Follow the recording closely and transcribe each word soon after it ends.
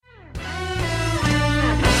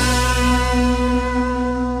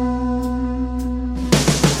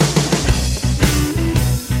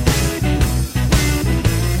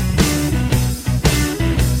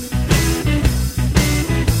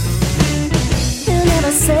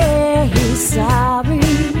never say he's sorry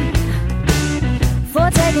for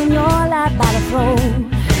taking your life by the throat.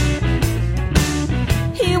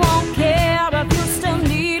 He won't care if you still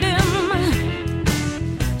need him.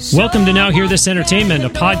 Welcome to Now Hear This Entertainment, a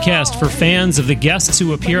podcast for fans of the guests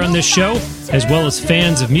who appear on this show, as well as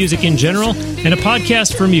fans of music in general, and a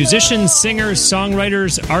podcast for musicians, singers,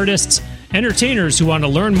 songwriters, artists, entertainers who want to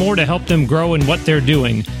learn more to help them grow in what they're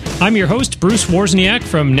doing. I'm your host, Bruce Wozniak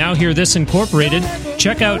from Now Hear This Incorporated.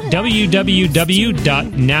 Check out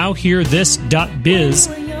www.nowhearthis.biz.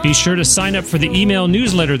 Be sure to sign up for the email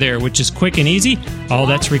newsletter there, which is quick and easy. All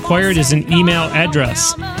that's required is an email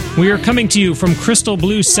address. We are coming to you from Crystal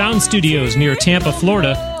Blue Sound Studios near Tampa,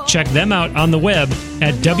 Florida. Check them out on the web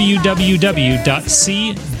at www.cbpro,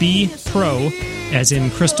 as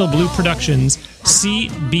in Crystal Blue Productions,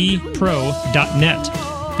 cbpro.net.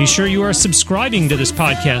 Be sure you are subscribing to this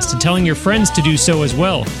podcast and telling your friends to do so as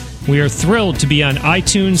well. We are thrilled to be on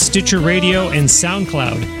iTunes, Stitcher Radio, and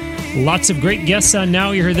SoundCloud. Lots of great guests on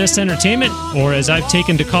Now You Hear This Entertainment, or as I've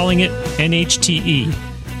taken to calling it, NHTE.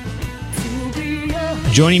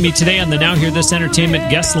 Joining me today on the Now Hear This Entertainment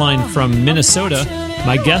guest line from Minnesota,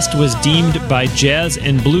 my guest was deemed by Jazz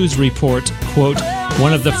and Blues Report, quote,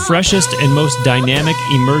 one of the freshest and most dynamic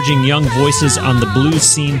emerging young voices on the blues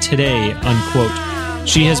scene today, unquote.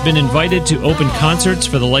 She has been invited to open concerts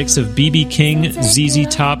for the likes of B.B. King, ZZ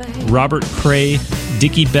Top, Robert Cray,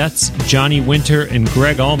 Dickie Betts, Johnny Winter, and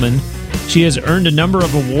Greg Allman. She has earned a number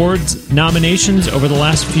of awards nominations over the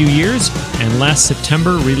last few years, and last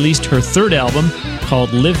September released her third album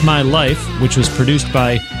called Live My Life, which was produced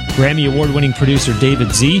by Grammy Award-winning producer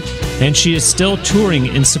David Z, and she is still touring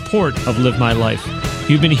in support of Live My Life.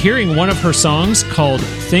 You've been hearing one of her songs called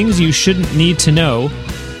Things You Shouldn't Need to Know.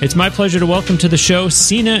 It's my pleasure to welcome to the show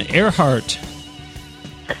Sena Ehrhardt.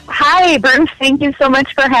 Hi, Bruce. Thank you so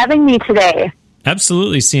much for having me today.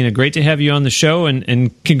 Absolutely, Sena. Great to have you on the show,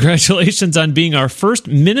 and congratulations on being our first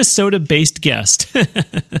Minnesota-based guest.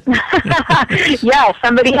 Yeah,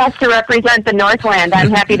 somebody has to represent the Northland. I'm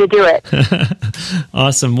happy to do it.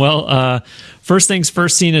 Awesome. Well, first things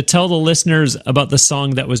first, Sena, tell the listeners about the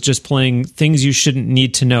song that was just playing, Things You Shouldn't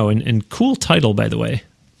Need to Know, and cool title, by the way.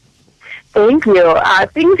 Thank you.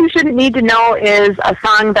 Things You Shouldn't Need to Know is a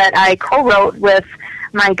song that I co-wrote with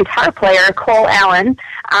my guitar player, Cole Allen,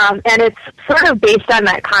 and it's sort of based on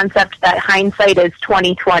that concept that hindsight is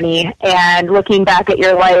 20/20, and looking back at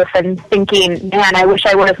your life and thinking, man, I wish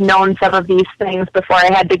I would have known some of these things before I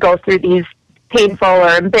had to go through these painful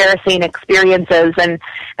or embarrassing experiences, and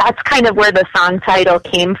that's kind of where the song title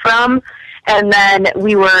came from. And then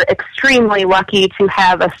we were extremely lucky to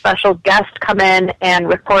have a special guest come in and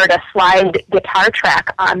record a slide guitar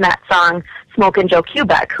track on that song, Smokin' Joe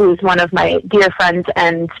Kubek, who's one of my dear friends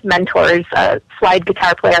and mentors, a slide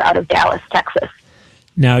guitar player out of Dallas, Texas.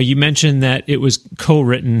 Now, you mentioned that it was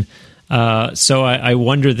co-written, so I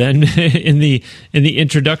wonder then, in the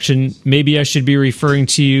introduction, maybe I should be referring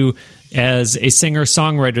to you as a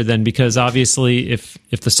singer-songwriter then, because obviously if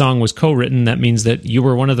the song was co-written, that means that you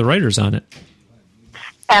were one of the writers on it.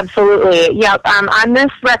 Absolutely. Yep. On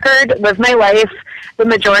this record, Live My Life, the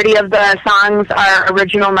majority of the songs are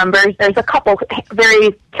original numbers. There's a couple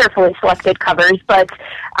very carefully selected covers, but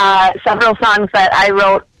several songs that I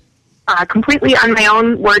wrote completely on my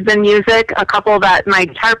own words and music, a couple that my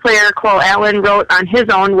guitar player, Cole Allen, wrote on his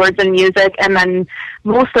own words and music, and then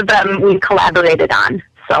most of them we collaborated on.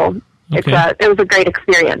 So okay. It was a great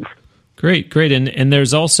experience. Great. And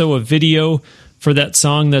there's also a video for that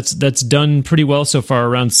song that's done pretty well so far,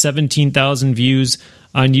 around 17,000 views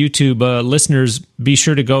on YouTube. Listeners, be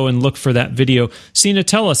sure to go and look for that video. Sena,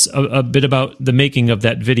 tell us a bit about the making of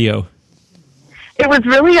that video. It was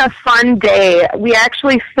really a fun day. We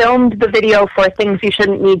actually filmed the video for Things You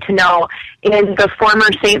Shouldn't Need to Know in the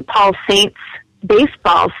former St. Paul Saints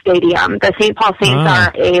baseball stadium. The St. Paul Saints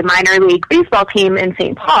are a minor league baseball team in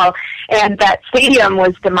St. Paul, and that stadium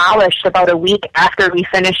was demolished about a week after we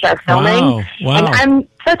finished our filming. Wow. And I'm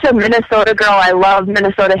such a Minnesota girl. I love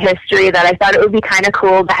Minnesota history that I thought it would be kind of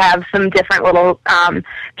cool to have some different little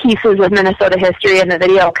pieces of Minnesota history in the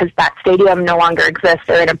video, because that stadium no longer exists.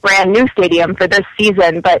 They're in a brand new stadium for this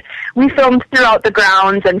season, but we filmed throughout the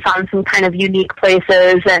grounds and found some kind of unique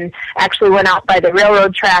places and actually went out by the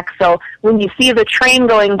railroad tracks. So when you see the train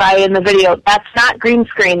going by in the video, that's not green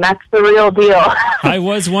screen. That's the real deal. I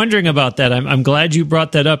was wondering about that. I'm glad you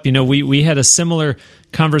brought that up. You know, we had a similar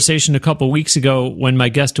conversation a couple weeks ago when my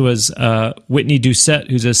guest was Whitney Doucette,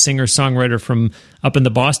 who's a singer-songwriter from up in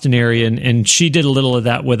the Boston area, and she did a little of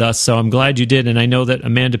that with us, so I'm glad you did. And I know that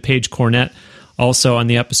Amanda Page Cornett also on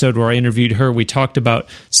the episode where I interviewed her, we talked about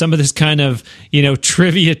some of this kind of,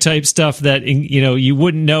 trivia type stuff that, you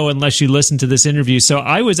wouldn't know unless you listened to this interview. So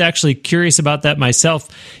I was actually curious about that myself,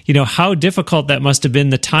 how difficult that must have been,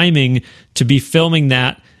 the timing to be filming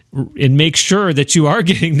that and make sure that you are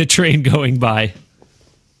getting the train going by.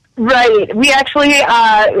 Right. We actually,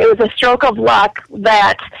 it was a stroke of luck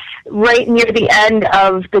that right near the end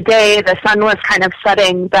of the day, the sun was kind of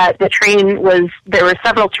setting, that there were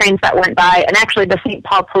several trains that went by, and actually the St.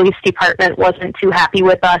 Paul Police Department wasn't too happy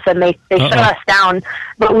with us, and they shut us down.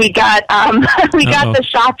 But we got got the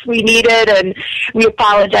shots we needed, and we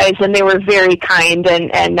apologized, and they were very kind.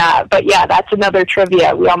 But yeah, that's another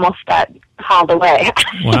trivia. We almost got hauled away.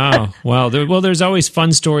 Wow. Well, there's always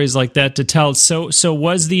fun stories like that to tell. So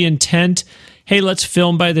was the intent, hey, let's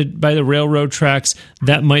film by the railroad tracks,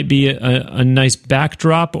 that might be a nice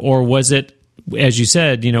backdrop, or was it, as you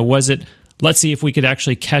said, let's see if we could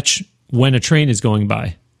actually catch when a train is going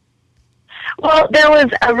by? Well, there was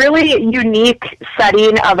a really unique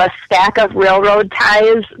setting of a stack of railroad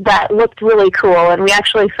ties that looked really cool, and we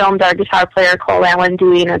actually filmed our guitar player, Cole Allen,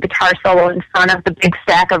 doing a guitar solo in front of the big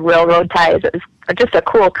stack of railroad ties. It was just a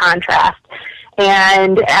cool contrast.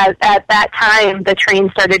 And at that time, the train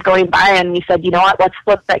started going by, and we said, you know what, let's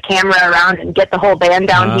flip that camera around and get the whole band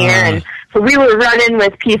down here. And so we were running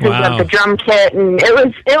with pieces of the drum kit, and it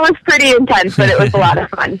was pretty intense, but it was a lot of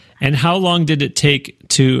fun. And how long did it take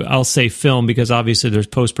to, I'll say film, because obviously there's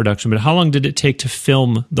post-production, but how long did it take to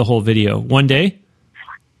film the whole video? One day?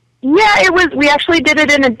 Yeah, we actually did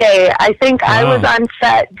it in a day. I think I was on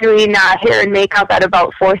set doing hair and makeup at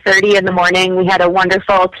about 4:30 in the morning. We had a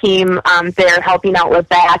wonderful team there helping out with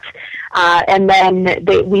that. And then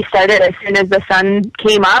we started as soon as the sun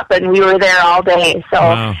came up, and we were there all day.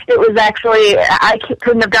 So it was actually, I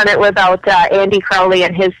couldn't have done it without Andy Crowley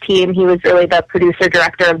and his team. He was really the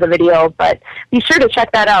producer-director of the video. But be sure to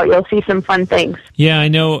check that out. You'll see some fun things. Yeah, I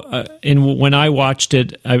know. And when I watched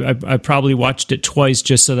it, I probably watched it twice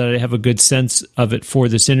just so that I have a good sense of it for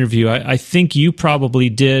this interview. I think you probably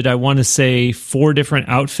did, I want to say, 4 different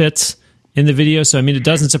outfits in the video. So, I mean, it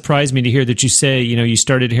doesn't surprise me to hear that you say, you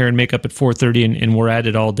started hair and makeup at 4:30 and we're at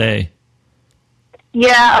it all day.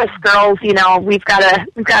 Yeah, us girls, we've got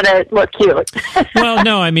to look cute. Well,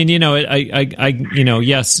 no, I mean,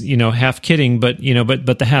 yes, half kidding, but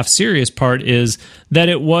the half serious part is that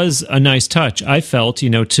it was a nice touch, I felt,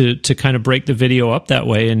 to kind of break the video up that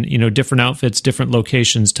way, and, different outfits, different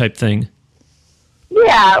locations type thing.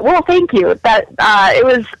 Yeah, well, thank you.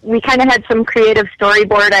 We kind of had some creative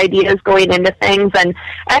storyboard ideas going into things, and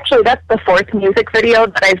actually that's the 4th music video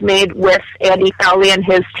that I've made with Andy Crowley and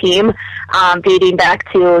his team, dating back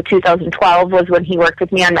to 2012 was when he worked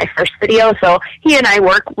with me on my first video. So he and I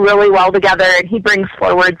work really well together, and he brings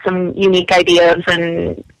forward some unique ideas,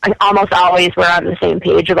 and almost always we're on the same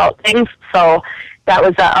page about things. So that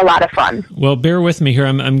was a lot of fun. Well, bear with me here.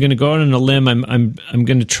 I'm going to go out on a limb. I'm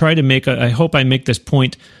going to try to I hope I make this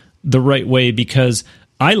point the right way, because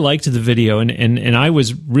I liked the video, and I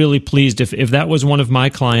was really pleased. If that was one of my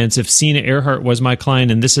clients, if Sena Ehrhardt was my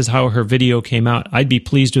client and this is how her video came out, I'd be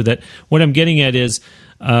pleased with it. What I'm getting at is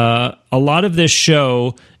a lot of this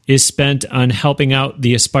show is spent on helping out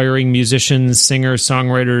the aspiring musicians, singers,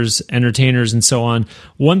 songwriters, entertainers, and so on.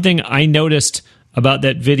 One thing I noticed about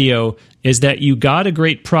that video is that you got a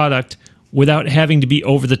great product without having to be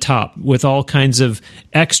over the top with all kinds of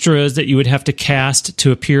extras that you would have to cast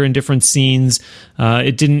to appear in different scenes.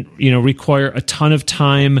 It didn't, require a ton of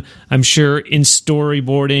time, I'm sure, in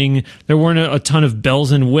storyboarding. There weren't a ton of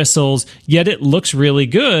bells and whistles, yet it looks really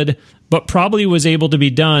good, but probably was able to be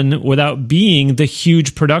done without being the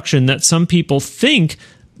huge production that some people think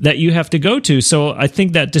that you have to go to. So I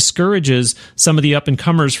think that discourages some of the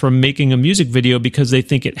up-and-comers from making a music video, because they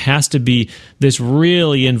think it has to be this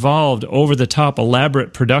really involved, over-the-top,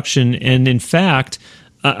 elaborate production. And in fact,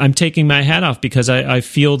 I'm taking my hat off, because I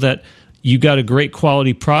feel that you got a great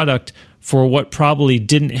quality product for what probably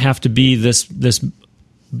didn't have to be this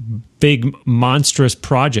big, monstrous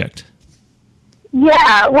project.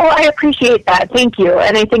 Yeah, well, I appreciate that. Thank you.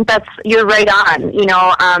 And I think you're right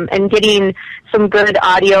on, and getting some good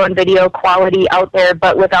audio and video quality out there,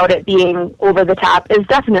 but without it being over the top, is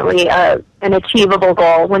definitely an achievable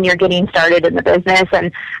goal when you're getting started in the business.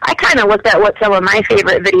 And I kind of looked at what some of my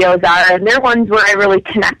favorite videos are, and they're ones where I really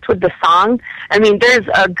connect with the song. I mean, there's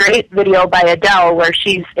a great video by Adele where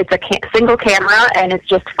it's a single camera, and it's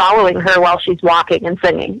just following her while she's walking and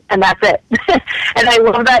singing, and that's it. And I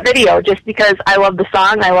love that video just because I love the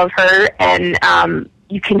song, I love her, and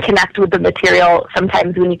you can connect with the material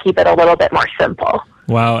sometimes when you keep it a little bit more simple.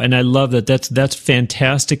 Wow, and I love that. That's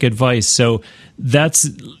fantastic advice. So that's,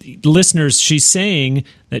 listeners, she's saying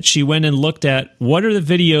that she went and looked at what are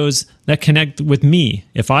the videos that connect with me.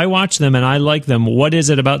 If I watch them and I like them, what is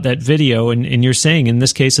it about that video? And you're saying, in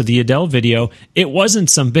this case of the Adele video, it wasn't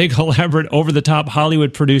some big, elaborate, over-the-top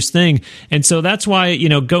Hollywood-produced thing. And so that's why,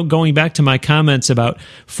 going back to my comments about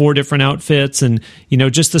 4 different outfits and,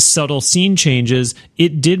 just the subtle scene changes,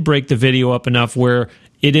 it did break the video up enough where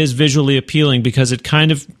it is visually appealing because it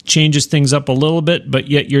kind of changes things up a little bit, but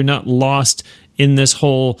yet you're not lost in this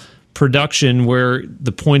whole production where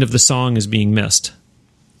the point of the song is being missed.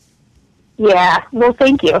 Yeah, well,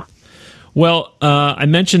 thank you. Well, I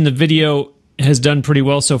mentioned the video has done pretty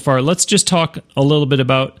well so far. Let's just talk a little bit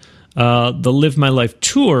about the Live My Life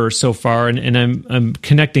tour so far, and I'm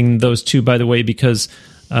connecting those two, by the way, because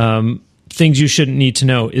Things You Shouldn't Need to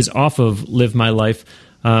Know is off of Live My Life.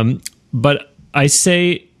 But I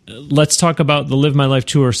say, let's talk about the Live My Life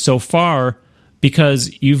tour so far, because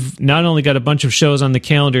you've not only got a bunch of shows on the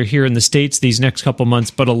calendar here in the States these next couple months,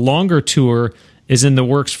 but a longer tour is in the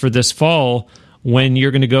works for this fall when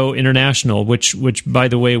you're going to go international, which by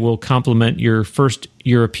the way, will complement your first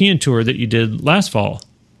European tour that you did last fall.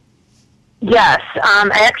 Yes, I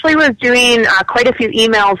actually was doing quite a few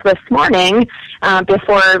emails this morning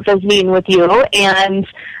before visiting with you, and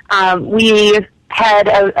we had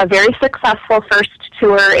a very successful first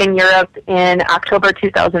tour in Europe in October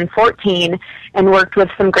 2014 and worked with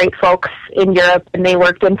some great folks in Europe, and they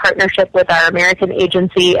worked in partnership with our American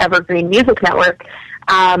agency, Evergreen Music Network.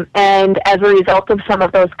 And as a result of some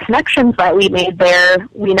of those connections that we made there,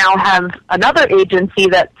 we now have another agency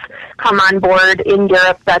that's come on board in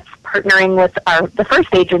Europe that's partnering with the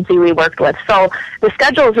first agency we worked with. So the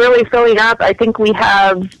schedule is really filling up. I think we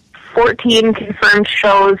have 14 confirmed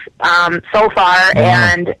shows so far,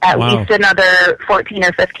 and at least another 14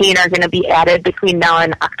 or 15 are going to be added between now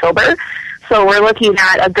and October. So we're looking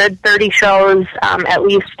at a good 30 shows, at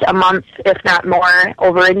least a month, if not more,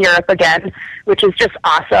 over in Europe again, which is just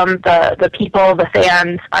awesome. The people, the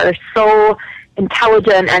fans are so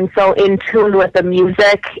intelligent and so in tune with the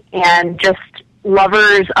music and just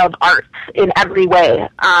lovers of arts in every way.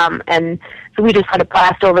 And so we just had a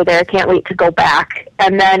blast over there. Can't wait to go back.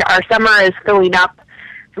 And then our summer is filling up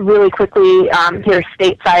really quickly here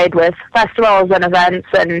stateside with festivals and events,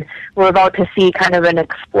 and we're about to see kind of an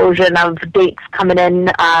explosion of dates coming in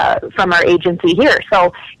from our agency here.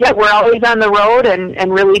 So, yeah, we're always on the road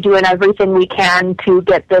and really doing everything we can to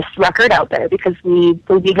get this record out there because we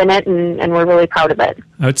believe in it and we're really proud of it.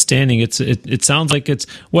 Outstanding. It sounds like it's,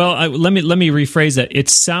 well, let me rephrase that. It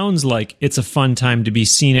sounds like it's a fun time to be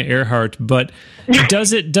Sena Ehrhardt, but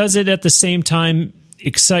does it at the same time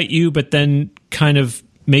excite you, but then kind of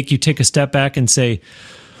make you take a step back and say,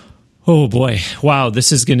 oh boy, wow,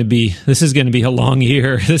 this is going to be a long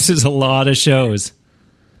year. This is a lot of shows.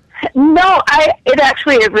 No,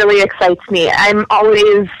 it really excites me. I'm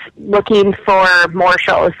always looking for more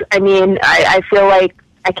shows. I mean, I feel like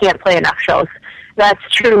I can't play enough shows. That's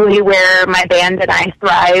truly where my band and I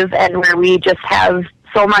thrive and where we just have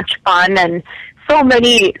so much fun, and so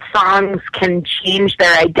many songs can change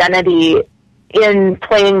their identity in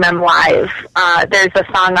playing them live. There's a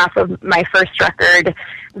song off of my first record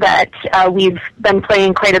that we've been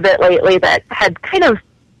playing quite a bit lately that had kind of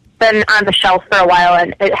been on the shelf for a while,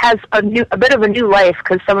 and it has a bit of a new life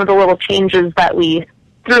because some of the little changes that we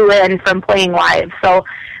threw in from playing live. So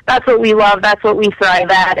that's what we love, that's what we thrive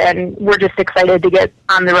at, and we're just excited to get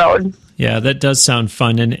on the road. Yeah, that does sound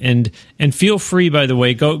fun, and feel free, by the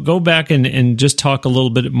way, go back and just talk a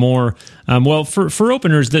little bit more. Well, for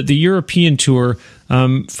openers, the European tour.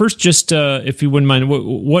 First, just if you wouldn't mind,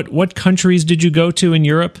 what countries did you go to in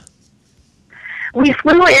Europe? We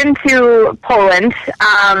flew into Poland,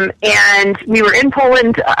 and we were in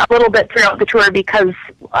Poland a little bit throughout the tour because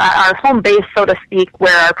our home base, so to speak,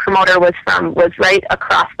 where our promoter was from, was right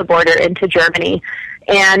across the border into Germany.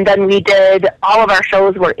 And then we did, all of our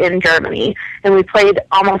shows were in Germany, and we played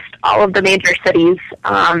almost all of the major cities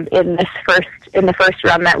in the first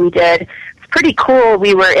run that we did. It's pretty cool.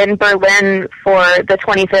 We were in Berlin for the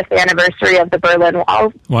 25th anniversary of the Berlin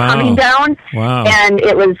Wall coming down, and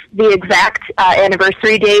it was the exact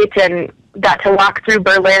anniversary date, and got to walk through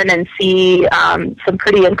Berlin and see some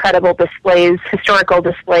pretty incredible displays, historical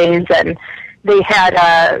displays, and they had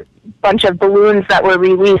a bunch of balloons that were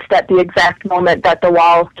released at the exact moment that the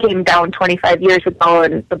wall came down 25 years ago,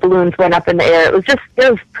 and the balloons went up in the air. It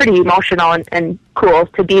was pretty emotional and cool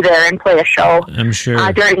to be there and play a show. I'm sure.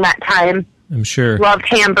 During that time. I'm sure. Loved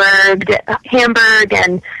Hamburg,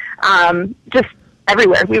 and just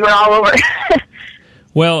everywhere. We were all over.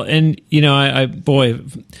 Well, and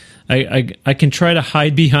I can try to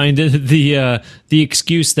hide behind the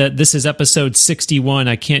excuse that this is episode 61.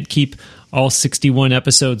 I can't keep all 61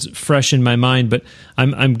 episodes fresh in my mind, but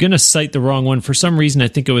I'm going to cite the wrong one. For some reason, I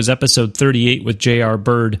think it was episode 38 with J.R.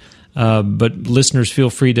 Bird. But listeners, feel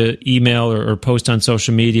free to email or post on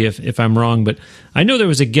social media if I'm wrong. But I know there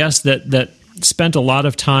was a guest that spent a lot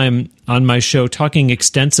of time on my show talking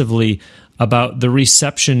extensively about the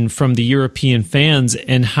reception from the European fans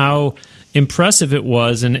and how impressive it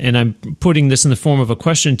was, and I'm putting this in the form of a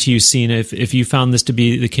question to you, Sena, if you found this to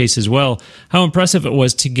be the case as well, how impressive it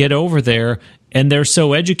was to get over there, and they're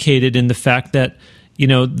so educated in the fact that,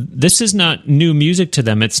 this is not new music to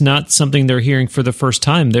them. It's not something they're hearing for the first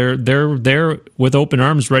time. They're there with open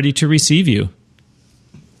arms ready to receive you.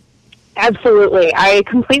 Absolutely. I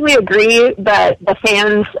completely agree that the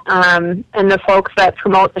fans and the folks that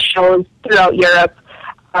promote the shows throughout Europe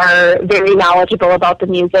are very knowledgeable about the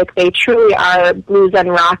music. They truly are blues and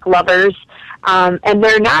rock lovers, and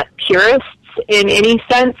they're not purists in any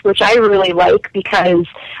sense, which I really like because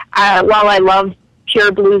while I love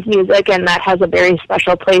pure blues music and that has a very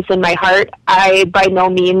special place in my heart, I by no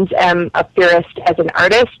means am a purist as an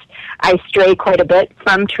artist. I stray quite a bit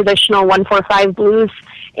from traditional 1-4-5 blues,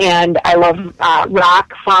 and I love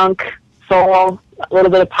rock, funk, soul, a little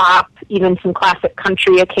bit of pop, even some classic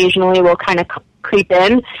country occasionally will kind of creep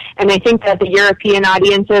in. And I think that the European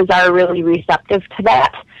audiences are really receptive to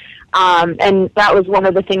that. And that was one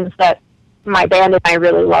of the things that my band and I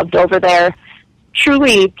really loved over there.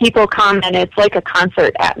 Truly, people come and it's like a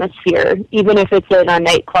concert atmosphere, even if it's in a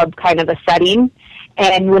nightclub kind of a setting.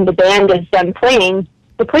 And when the band is done playing,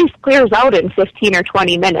 the place clears out in 15 or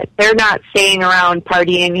 20 minutes. They're not staying around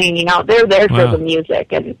partying, hanging out. They're there for the music,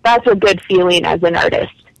 and that's a good feeling as an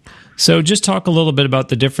artist. So just talk a little bit about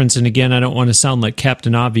the difference. And again, I don't want to sound like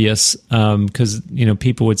Captain Obvious because,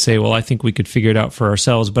 people would say, well, I think we could figure it out for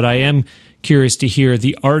ourselves. But I am curious to hear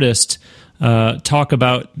the artist talk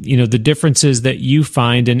about, the differences that you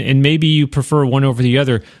find, and maybe you prefer one over the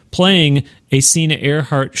other, playing a Sena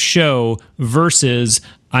Ehrhardt show versus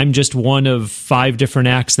I'm just one of 5 different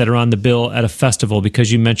acts that are on the bill at a festival,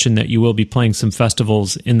 because you mentioned that you will be playing some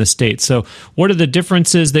festivals in the States. So what are the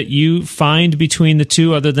differences that you find between the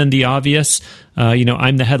two other than the obvious?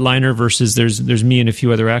 I'm the headliner versus there's me and a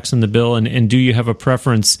few other acts on the bill. And do you have a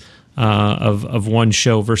preference of one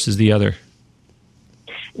show versus the other?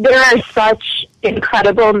 There are such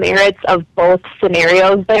incredible merits of both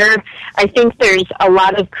scenarios there. I think there's a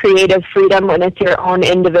lot of creative freedom when it's your own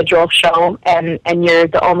individual show and you're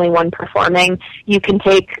the only one performing. You can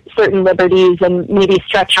take certain liberties and maybe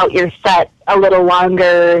stretch out your set a little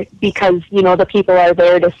longer because, the people are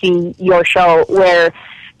there to see your show, where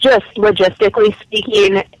just logistically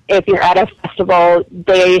speaking, if you're at a festival,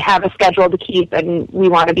 they have a schedule to keep, and we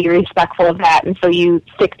want to be respectful of that, and so you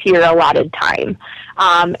stick to your allotted time.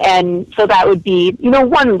 And so that would be,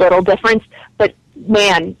 one little difference. But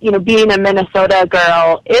man, being a Minnesota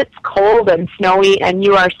girl, it's cold and snowy, and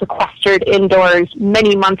you are sequestered indoors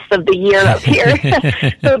many months of the year up here.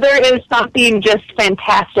 So there is something just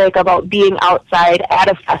fantastic about being outside at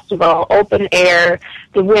a festival, open air,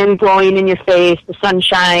 the wind blowing in your face, the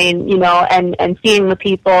sunshine, and seeing the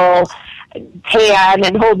people tan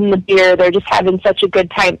and holding the beer. They're just having such a good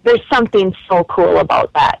time. There's something so cool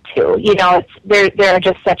about that too. There are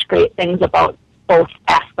just such great things about both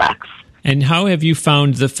aspects. And how have you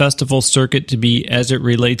found the festival circuit to be as it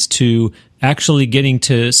relates to actually getting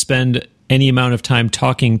to spend any amount of time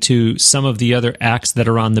talking to some of the other acts that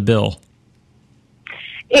are on the bill?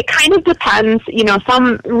 It kind of depends.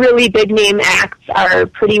 Some really big name acts are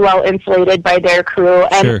pretty well insulated by their crew,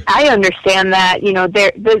 and sure. I understand that.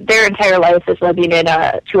 Their entire life is living in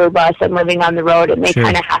a tour bus and living on the road, and they sure.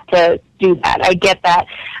 kind of have to do that. I get that.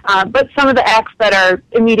 But some of the acts that are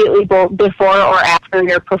immediately before or after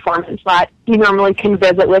your performance slot, you normally can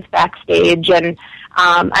visit with backstage. And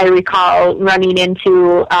I recall running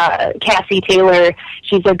into Cassie Taylor.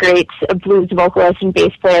 She's a great blues vocalist and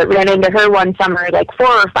bass player. Ran into her one summer like 4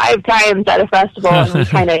 or 5 times at a festival, and we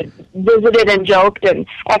kind of visited and joked. And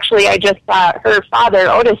actually, I just saw her father,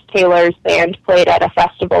 Otis Taylor's band, played at a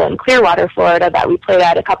festival in Clearwater, Florida, that we played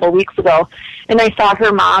at a couple weeks ago. And I saw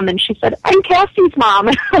her mom, and she said, "I'm Cassie's mom."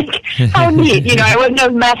 Like, how neat. I wouldn't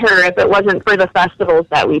have met her if it wasn't for the festivals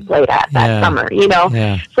that we played at that summer,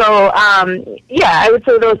 Yeah. So, I would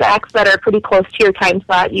say those acts that are pretty close to your time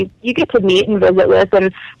slot, you get to meet and visit with,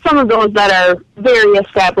 and some of those that are very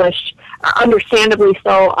established, understandably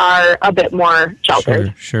so, are a bit more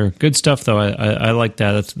sheltered. Sure. Good stuff, though. I like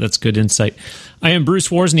that. That's good insight. I am Bruce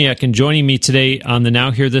Wozniak, and joining me today on the Now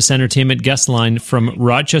Hear This Entertainment guest line from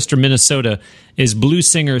Rochester, Minnesota, is blues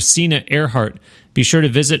singer Sena Ehrhardt. Be sure to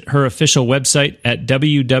visit her official website at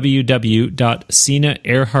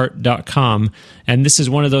www.senaehrhardt.com. And this is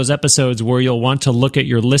one of those episodes where you'll want to look at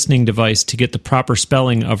your listening device to get the proper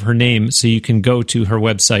spelling of her name so you can go to her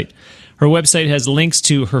website. Her website has links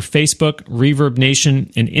to her Facebook, Reverb Nation,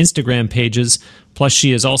 and Instagram pages. Plus,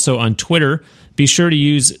 she is also on Twitter. Be sure to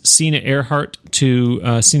use Sena Ehrhardt to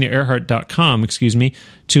senaehrhardt.com,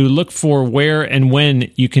 to look for where and when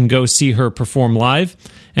you can go see her perform live.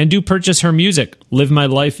 And do purchase her music. Live My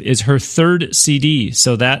Life is her third CD,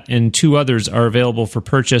 so that and two others are available for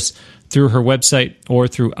purchase through her website or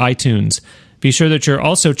through iTunes. Be sure that you're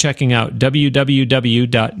also checking out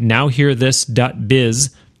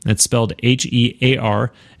www.nowhearthis.biz. That's spelled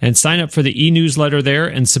H-E-A-R. And sign up for the e-newsletter there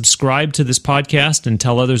and subscribe to this podcast and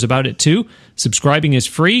tell others about it too. Subscribing is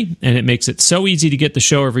free, and it makes it so easy to get the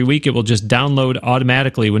show every week. It will just download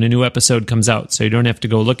automatically when a new episode comes out, so you don't have to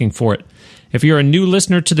go looking for it. If you're a new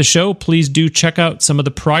listener to the show, please do check out some of the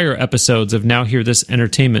prior episodes of Now Hear This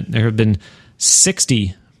Entertainment. There have been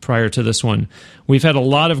 60 prior to this one. We've had a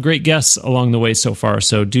lot of great guests along the way so far,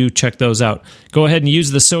 so do check those out. Go ahead and use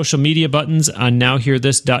the social media buttons on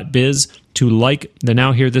nowhearthis.biz to like the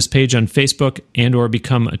Now Hear This page on Facebook and or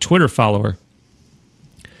become a Twitter follower.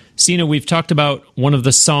 Sena, we've talked about one of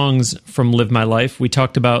the songs from Live My Life. We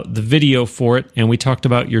talked about the video for it, and we talked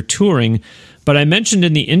about your touring. But I mentioned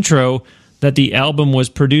in the intro that the album was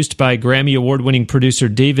produced by Grammy Award-winning producer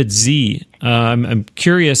David Z. I'm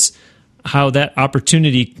curious how that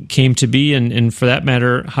opportunity came to be, and for that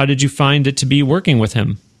matter, how did you find it to be working with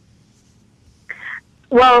him?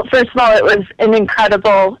 Well, first of all, it was an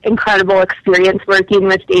incredible experience working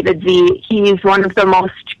with David Z. He's one of the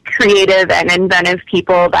most creative and inventive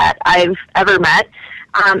people that I've ever met.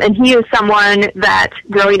 And he is someone that,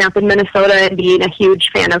 growing up in Minnesota and being a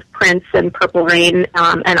huge fan of Prince and Purple Rain,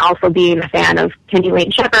 and also being a fan of Kenny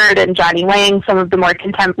Wayne Shepherd and Johnny Lang, some of the more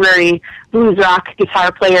contemporary blues rock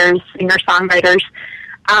guitar players, singer-songwriters,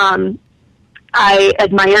 I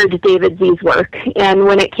admired David Z's work. And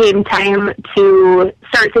when it came time to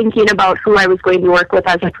start thinking about who I was going to work with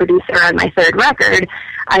as a producer on my third record,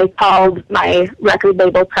 I called my record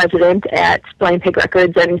label president at Blind Pig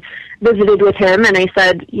Records and visited with him, and I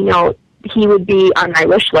said, you know, he would be on my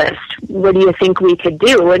wish list. What do you think we could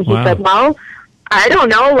do? And he said, well, I don't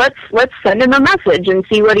know. Let's send him a message and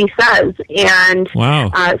see what he says. And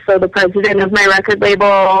so the president of my record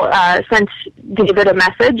label sent David a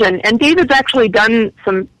message, and David's actually done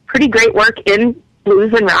some pretty great work in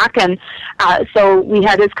blues and rock, and so we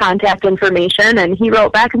had his contact information, and he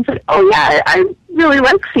wrote back and said, oh yeah, I really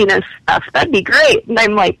like Sena's stuff. That'd be great. And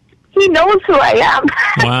I'm like, he knows who I am.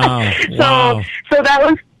 Wow. So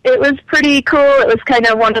it was pretty cool. It was kind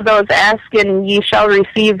of one of those ask and ye shall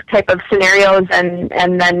receive type of scenarios, and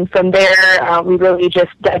then from there we really just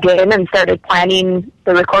dug in and started planning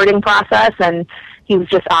the recording process, and he was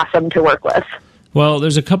just awesome to work with. Well,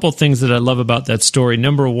 there's a couple things that I love about that story.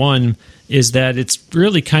 Number one is that it's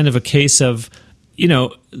really kind of a case of, you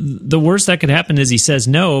know, the worst that could happen is he says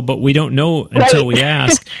no, but we don't know until we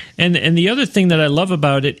ask. And the other thing that I love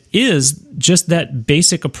about it is just that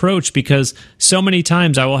basic approach, because so many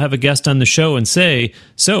times I will have a guest on the show and say,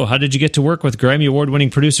 so how did you get to work with Grammy Award-winning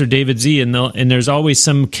producer David Z? And there's always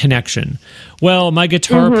some connection. Well, my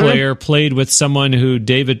guitar player played with someone who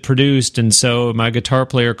David produced, and so my guitar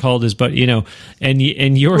player called his buddy, you know, and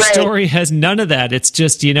your story has none of that. It's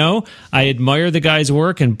just, you know, I admire the guy's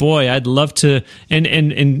work, and boy, I'd love to,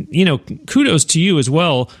 and you know, kudos to you as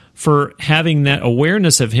well for having that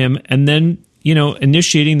awareness of him, and then, you know,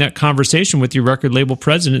 initiating that conversation with your record label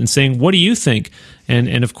president and saying, what do you think?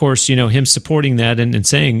 And of course, you know, him supporting that and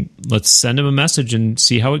saying, let's send him a message and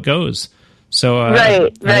see how it goes.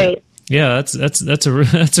 So, yeah, that's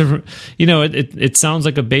a you know, it sounds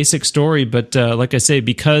like a basic story, but like I say,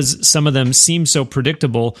 because some of them seem so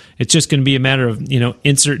predictable, it's just going to be a matter of, you know,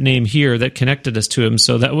 insert name here that connected us to him.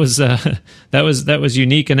 So that was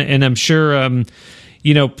unique, and I'm sure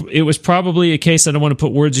you know, it was probably a case, I don't want to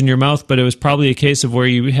put words in your mouth, but it was probably a case of where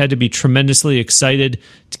you had to be tremendously excited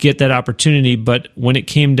to get that opportunity. But when it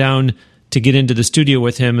came down to get into the studio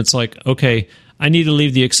with him, it's like, okay, I need to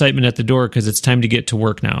leave the excitement at the door because it's time to get to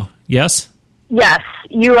work now. Yes? Yes,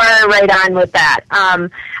 you are right on with that. I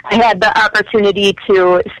had the opportunity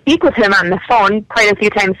to speak with him on the phone quite a few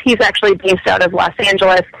times. He's actually based out of Los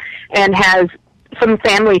Angeles and has some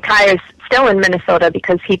family ties still in Minnesota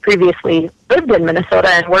because he previously lived in Minnesota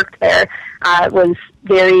and worked there, was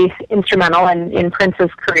very instrumental in Prince's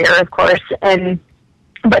career, of course.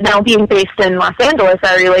 But now being based in Los Angeles,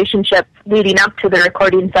 our relationship leading up to the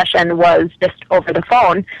recording session was just over the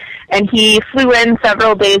phone. And he flew in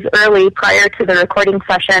several days early prior to the recording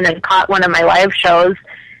session and caught one of my live shows.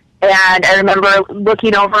 And I remember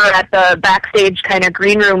looking over at the backstage kind of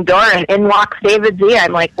green room door, and in walks David Z.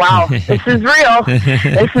 I'm like, wow, this is real.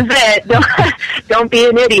 This is it. Don't be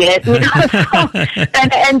an idiot. You know? So,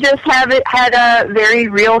 and just had a very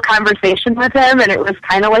real conversation with him, and it was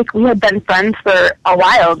kind of like we had been friends for a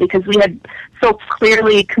while because we had so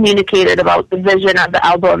clearly communicated about the vision of the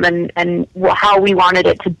album and how we wanted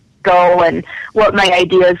it to go and what my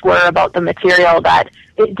ideas were about the material, that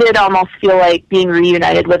it did almost feel like being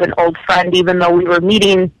reunited with an old friend, even though we were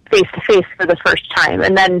meeting face-to-face for the first time.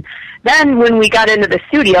 And then when we got into the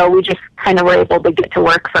studio, we just kind of were able to get to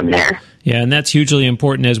work from there. Yeah, and that's hugely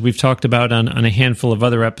important, as we've talked about on a handful of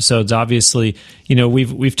other episodes. Obviously, you know,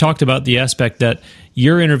 we've talked about the aspect that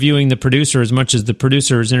you're interviewing the producer as much as the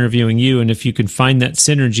producer is interviewing you, and if you can find that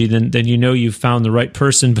synergy, then you know you've found the right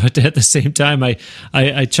person. But at the same time,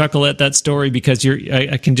 I chuckle at that story because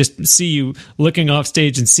I can just see you looking off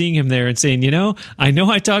stage and seeing him there and saying, you know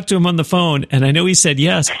I talked to him on the phone, and I know he said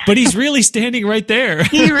yes, but he's really standing right there.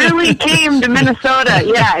 He really came to Minnesota.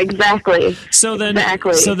 Yeah, exactly. So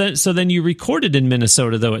then you recorded in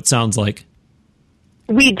Minnesota, though, it sounds like.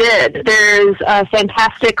 We did. There's a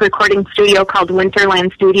fantastic recording studio called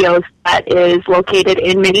Winterland Studios that is located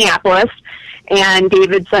in Minneapolis. And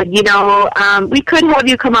David said, we could have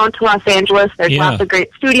you come out to Los Angeles. There's lots of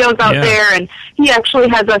great studios out there. And he actually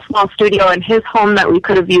has a small studio in his home that we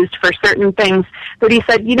could have used for certain things. But he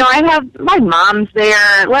said, I have my mom's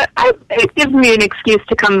there. It gives me an excuse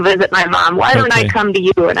to come visit my mom. Why don't I come to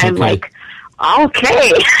you? And I'm like,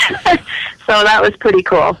 okay. So that was pretty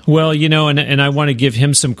cool. Well, and I want to give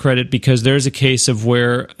him some credit because there's a case of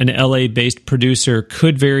where an LA-based producer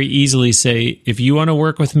could very easily say, if you want to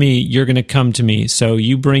work with me, you're going to come to me. So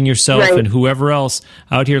you bring yourself and whoever else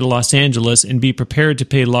out here to Los Angeles and be prepared to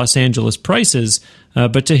pay Los Angeles prices.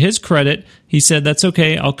 But to his credit, he said, that's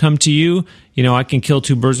okay. I'll come to you. I can kill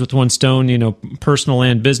two birds with one stone, personal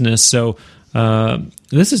and business. So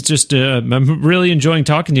this is just, I'm really enjoying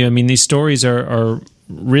talking to you. I mean, these stories are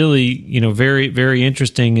really, very, very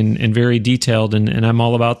interesting and very detailed, and I'm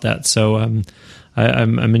all about that. So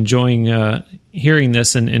I'm enjoying hearing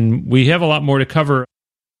this, and we have a lot more to cover.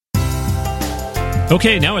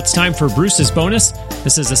 Okay, now it's time for Bruce's Bonus.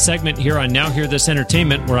 This is a segment here on Now Hear This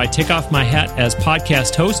Entertainment where I take off my hat as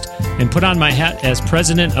podcast host and put on my hat as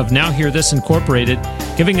president of Now Hear This Incorporated,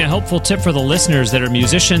 giving a helpful tip for the listeners that are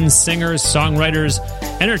musicians, singers, songwriters,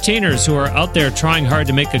 entertainers who are out there trying hard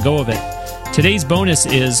to make a go of it. Today's bonus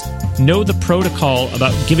is know the protocol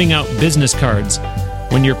about giving out business cards.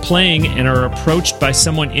 When you're playing and are approached by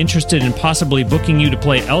someone interested in possibly booking you to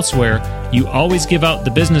play elsewhere, you always give out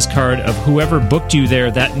the business card of whoever booked you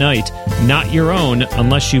there that night, not your own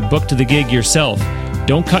unless you booked the gig yourself.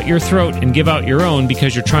 Don't cut your throat and give out your own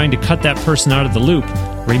because you're trying to cut that person out of the loop.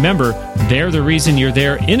 Remember, they're the reason you're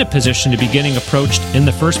there in a position to be getting approached in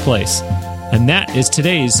the first place. And that is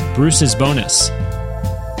today's Bruce's Bonus.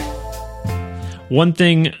 One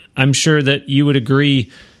thing I'm sure that you would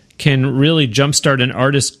agree can really jumpstart an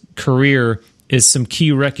artist's career is some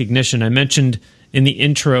key recognition. I mentioned in the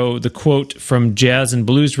intro the quote from Jazz and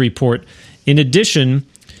Blues Report. In addition,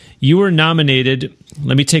 you were nominated,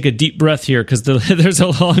 let me take a deep breath here because there's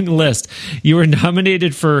a long list. You were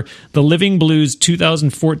nominated for the Living Blues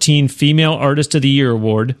 2014 Female Artist of the Year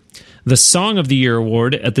Award, the Song of the Year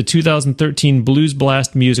Award at the 2013 Blues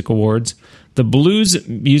Blast Music Awards, the Blues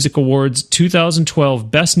Music Awards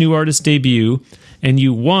 2012 Best New Artist Debut, and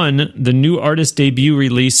you won the New Artist Debut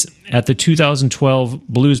release at the 2012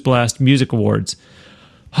 Blues Blast Music Awards.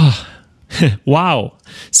 Wow.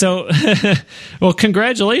 So, well,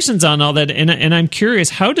 congratulations on all that. And I'm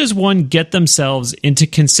curious, how does one get themselves into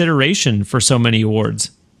consideration for so many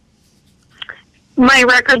awards? My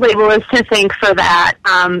record label is to thank for that.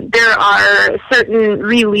 There are certain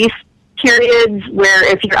release periods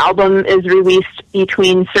where if your album is released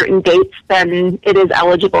between certain dates, then it is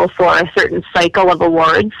eligible for a certain cycle of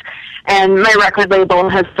awards. And my record label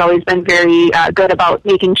has always been very good about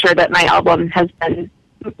making sure that my album has been,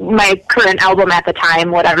 my current album at the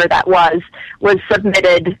time, whatever that was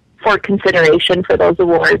submitted for consideration for those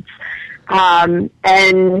awards. And,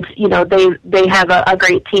 they have a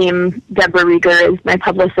great team. Deborah Rieger is my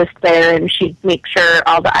publicist there, and she makes sure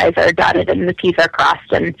all the I's are dotted and the T's are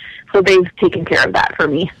crossed. And so they've taken care of that for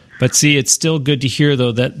me. But see, it's still good to hear,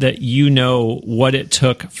 though, that you know what it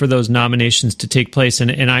took for those nominations to take place.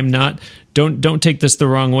 And I'm not, don't take this the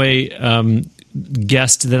wrong way,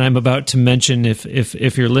 guest that I'm about to mention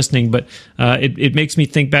if you're listening, but it makes me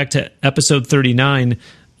think back to episode 39,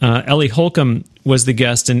 Ellie Holcomb was the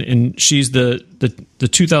guest, and she's the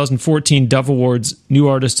 2014 Dove Awards New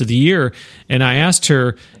Artist of the Year. And I asked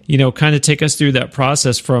her, kind of take us through that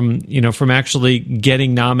process from actually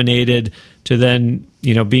getting nominated to then,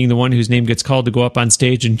 being the one whose name gets called to go up on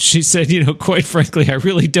stage. And she said, quite frankly, I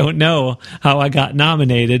really don't know how I got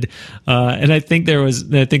nominated. And I think there was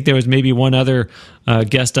maybe one other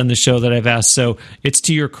guest on the show that I've asked. So it's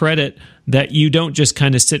to your credit that you don't just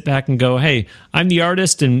kind of sit back and go, hey, I'm the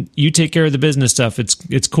artist and you take care of the business stuff.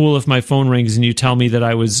 It's cool if my phone rings and you tell me that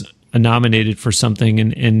I was nominated for something.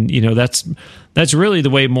 And that's really the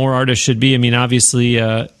way more artists should be. I mean, obviously,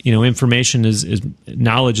 information is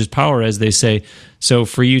knowledge is power, as they say. So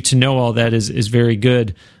for you to know all that is very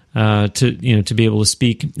good, to be able to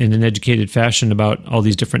speak in an educated fashion about all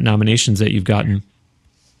these different nominations that you've gotten.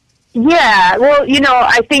 Yeah, well,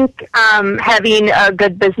 I think having a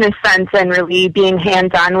good business sense and really being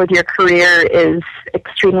hands-on with your career is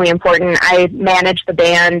extremely important. I manage the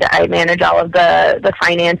band. I manage all of the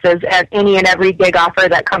finances. Any and every gig offer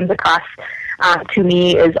that comes across to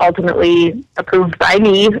me is ultimately approved by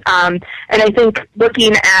me. And I think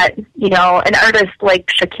looking at, an artist like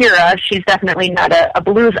Shakira, she's definitely not a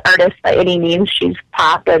blues artist by any means. She's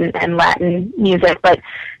pop and Latin music, but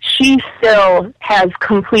she still has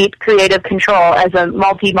complete creative control as a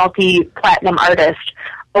multi-platinum artist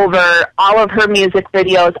over all of her music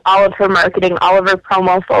videos, all of her marketing, all of her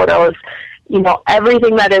promo photos,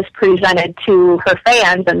 everything that is presented to her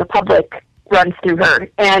fans and the public runs through her.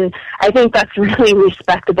 And I think that's really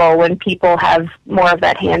respectable when people have more of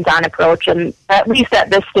that hands-on approach. And at least at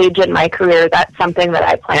this stage in my career, that's something that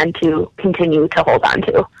I plan to continue to hold on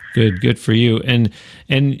to. Good for you. And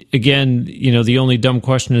again, the only dumb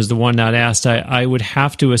question is the one not asked. I would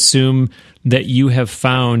have to assume that you have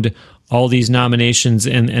found all these nominations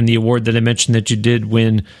and the award that I mentioned that you did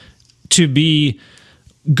win to be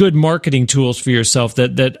good marketing tools for yourself,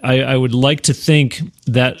 that I would like to think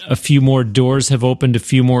that a few more doors have opened, a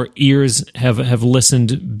few more ears have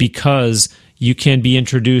listened, because you can be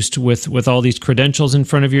introduced with all these credentials in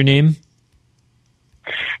front of your name.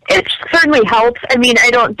 It certainly helps. I mean, I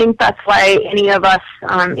don't think that's why any of us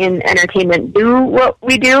in entertainment do what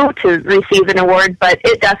we do to receive an award, but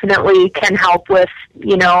it definitely can help with,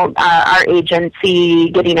 our agency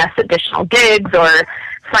getting us additional gigs or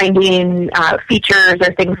finding features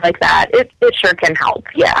or things like that. It sure can help.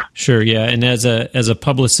 Yeah. Sure. Yeah. And as a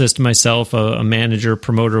publicist myself, a manager,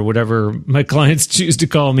 promoter, whatever my clients choose to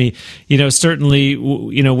call me, certainly,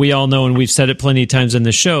 we all know, and we've said it plenty of times in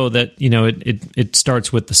the show, that, it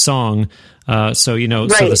starts with the song. So, so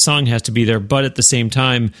the song has to be there, but at the same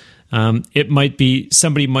time,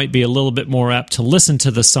 somebody might be a little bit more apt to listen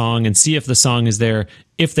to the song and see if the song is there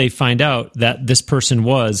if they find out that this person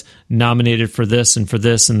was nominated for this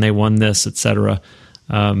and they won this, etc.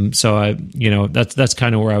 So that's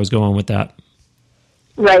kind of where I was going with that.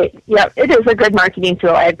 Right. Yeah, it is a good marketing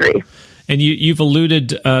tool. I agree. And you've alluded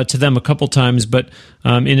to them a couple times, but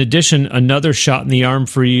in addition, another shot in the arm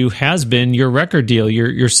for you has been your record deal.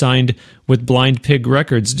 You're signed with Blind Pig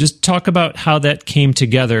Records. Just talk about how that came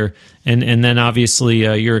together, and then obviously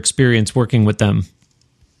your experience working with them.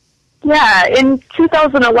 Yeah, in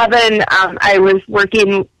 2011, I was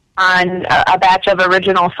working on a batch of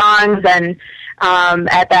original songs, and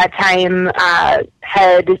at that time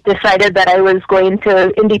had decided that I was going to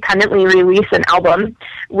independently release an album,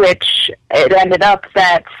 which it ended up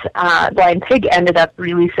that Blind Pig ended up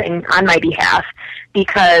releasing on my behalf,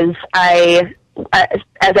 because as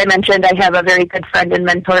I mentioned, I have a very good friend and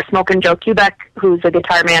mentor, Smoke and Joe Kubek, who's a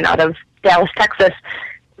guitar man out of Dallas, Texas,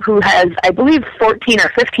 who has, I believe, 14 or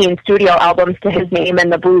 15 studio albums to his name in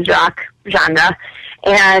the blues rock genre.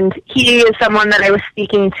 And he is someone that I was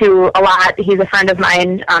speaking to a lot. He's a friend of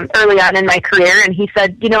mine early on in my career, and he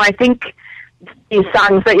said, I think these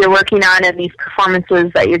songs that you're working on and these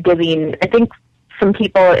performances that you're giving, I think some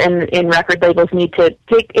people in record labels need to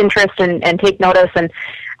take interest and take notice. And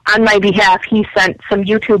on my behalf, he sent some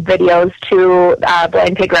YouTube videos to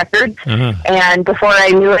Blind Pig Records. Uh-huh. And before I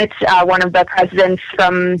knew it, one of the presidents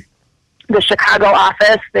from the Chicago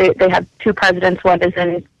office, they have two presidents, one is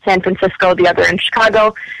in San Francisco, the other in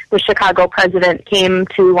Chicago. The Chicago president came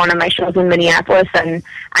to one of my shows in Minneapolis, and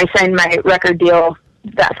I signed my record deal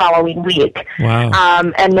that following week.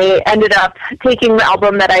 Wow. And they ended up taking the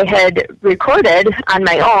album that I had recorded on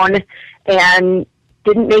my own and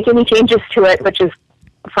didn't make any changes to it, which is,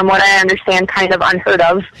 from what I understand, kind of unheard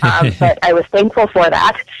of, but I was thankful for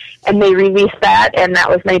that. And they released that, and that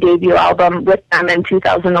was my debut album with them in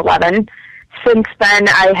 2011. Since then,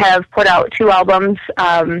 I have put out two albums.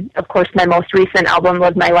 Of course, my most recent album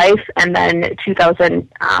was My Life, and then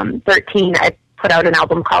 2013, I put out an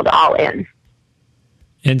album called All In.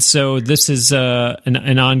 And so this is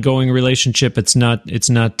an ongoing relationship. It's not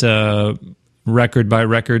record by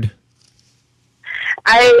record.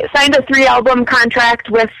 I signed a 3-album contract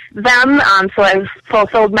with them, so I've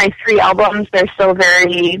fulfilled my 3 albums. They're still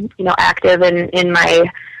very, active in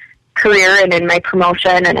my career and in my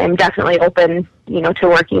promotion, and I'm definitely open, to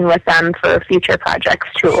working with them for future projects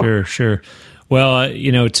too. Sure. Well,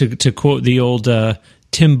 to quote the old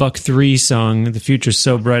Timbuk 3 song, "The future's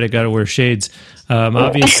so bright I gotta wear shades."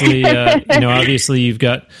 Obviously, obviously you've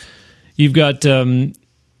got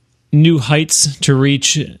new heights to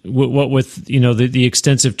reach. What with the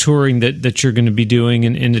extensive touring that you're going to be doing,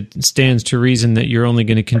 and it stands to reason that you're only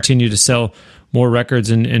going to continue to sell more records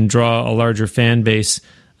and draw a larger fan base.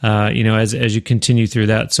 As you continue through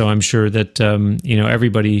that. So I'm sure that,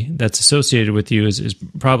 everybody that's associated with you is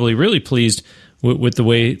probably really pleased with the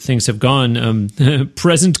way things have gone,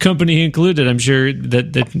 present company included. I'm sure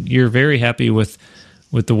that you're very happy with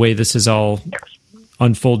the way this has all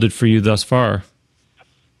unfolded for you thus far.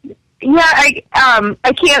 Yeah, I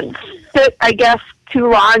can't sit, I guess, too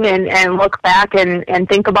long and look back and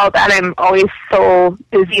think about that. I'm always so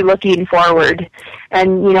busy looking forward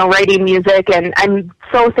and, writing music. And I'm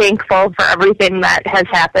so thankful for everything that has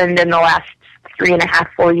happened in the last 3.5,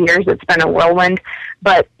 4 years. It's been a whirlwind.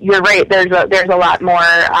 But you're right, there's a lot more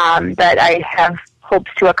that I have hopes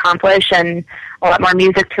to accomplish, and a lot more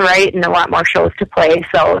music to write and a lot more shows to play.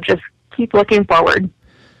 So just keep looking forward.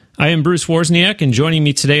 I am Bruce Wozniak, and joining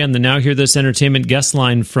me today on the Now Hear This Entertainment guest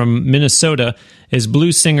line from Minnesota is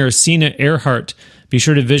blues singer Sena Ehrhardt. Be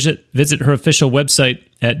sure to visit her official website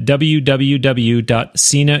at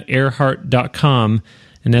www.senaehrhardt.com.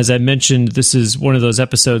 And as I mentioned, this is one of those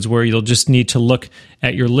episodes where you'll just need to look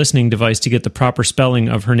at your listening device to get the proper spelling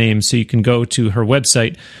of her name. So you can go to her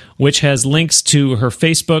website, which has links to her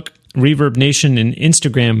Facebook, Reverb Nation, and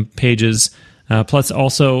Instagram pages. Plus,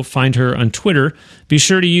 also find her on Twitter. Be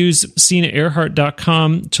sure to use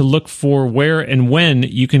SenaEhrhardt.com to look for where and when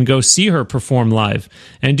you can go see her perform live.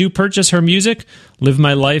 And do purchase her music. Live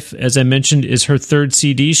My Life, as I mentioned, is her 3rd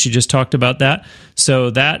CD. She just talked about that. So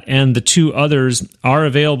that and the 2 others are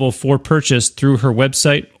available for purchase through her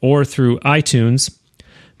website or through iTunes.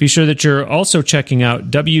 Be sure that you're also checking out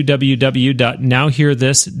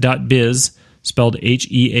www.nowhearthis.biz, spelled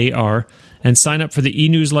H-E-A-R, and sign up for the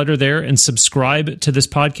e-newsletter there and subscribe to this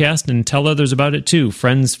podcast and tell others about it too.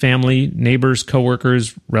 Friends, family, neighbors,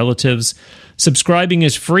 coworkers, relatives. Subscribing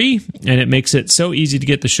is free, and it makes it so easy to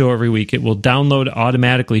get the show every week. It will download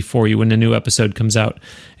automatically for you when a new episode comes out.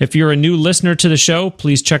 If you're a new listener to the show,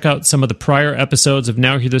 please check out some of the prior episodes of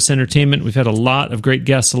Now Hear This Entertainment. We've had a lot of great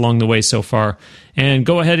guests along the way so far. And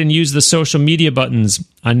go ahead and use the social media buttons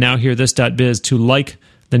on nowhearthis.biz to like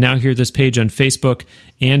the Now Hear This page on Facebook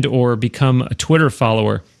and or become a Twitter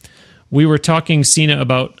follower. We were talking, Sena,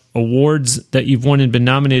 about awards that you've won and been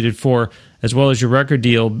nominated for, as well as your record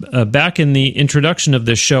deal. Back in the introduction of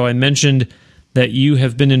this show, I mentioned that you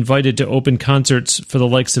have been invited to open concerts for the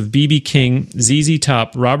likes of B.B. King, ZZ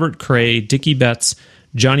Top, Robert Cray, Dickie Betts,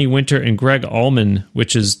 Johnny Winter, and Greg Allman,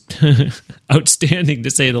 which is outstanding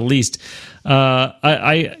to say the least.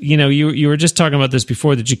 You were just talking about this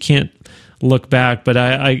before, that you can't look back, but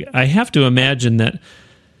I have to imagine that,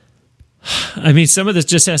 some of this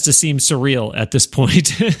just has to seem surreal at this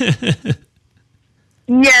point.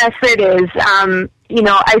 Yes, it is.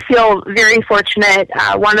 I feel very fortunate.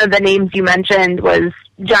 One of the names you mentioned was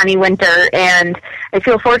Johnny Winter, and I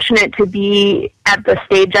feel fortunate to be at the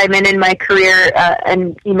stage I'm in my career,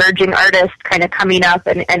 an emerging artist kind of coming up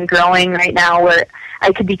and growing right now, where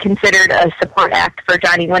I could be considered a support act for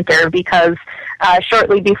Johnny Winter, because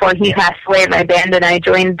shortly before he passed away, my band and I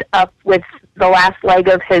joined up with the last leg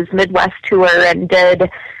of his Midwest tour and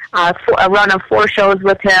did a run of 4 shows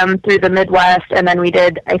with him through the Midwest, and then we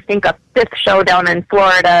did, I think, a 5th show down in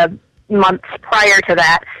Florida months prior to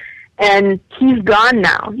that. And he's gone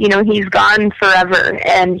now. He's gone forever,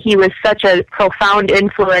 and he was such a profound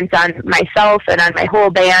influence on myself and on my whole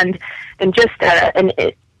band, and just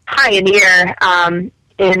a pioneer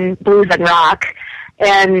in blues and rock.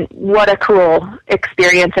 And what a cool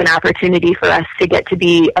experience and opportunity for us to get to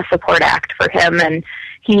be a support act for him. And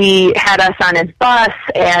he had us on his bus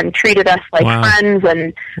and treated us like friends,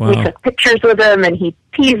 and we took pictures with him, and he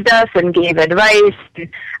teased us and gave advice. And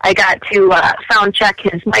I got to sound check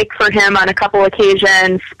his mic for him on a couple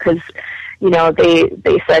occasions, because,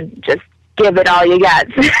 they said, just give it all you got.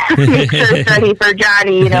 Make sure it's ready for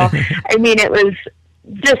Johnny, it was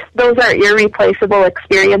just, those are irreplaceable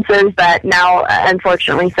experiences that now,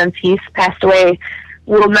 unfortunately, since he's passed away,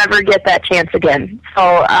 we'll never get that chance again.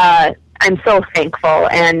 So I'm so thankful,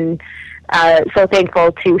 and so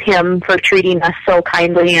thankful to him for treating us so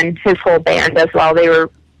kindly, and his whole band as well. They were,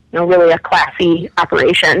 really a classy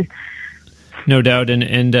operation. No doubt.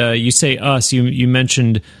 And you say us, you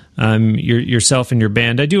mentioned yourself and your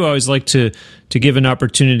band. I do always like to give an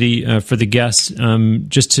opportunity for the guests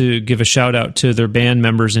just to give a shout out to their band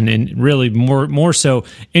members, and really more so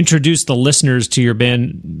introduce the listeners to your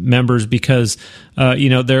band members, because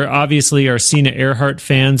there obviously are Sena Ehrhardt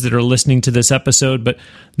fans that are listening to this episode, but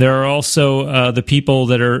there are also the people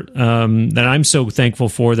that are that I'm so thankful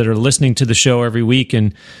for that are listening to the show every week.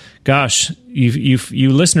 And gosh,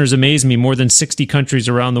 you listeners amaze me. More than 60 countries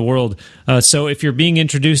around the world. So if you're being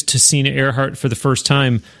introduced to Sena Ehrhardt for the first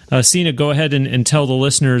time, Sena, go ahead and tell the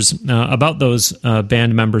listeners about those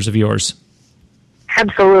band members of yours.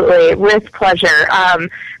 Absolutely, with pleasure.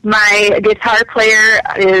 My guitar player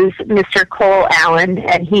is Mr. Cole Allen,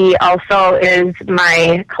 and he also is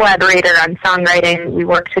my collaborator on songwriting. We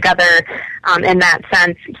work together in that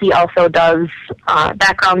sense. He also does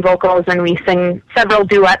background vocals, and we sing several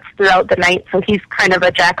duets throughout the night, so he's kind of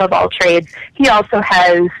a jack of all trades. He also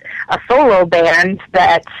has a solo band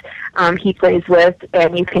that he plays with,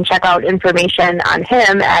 and you can check out information on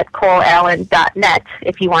him at coleallen.net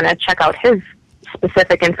if you want to check out his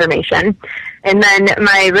specific information. And then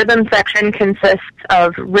my rhythm section consists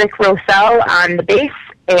of Rick Rossell on the bass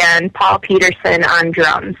and Paul Peterson on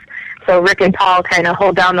drums. So Rick and Paul kind of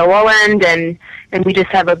hold down the low end, and we just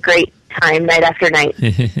have a great time night after night.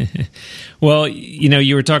 Well,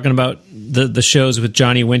 you were talking about the shows with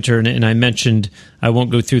Johnny Winter, and I mentioned, I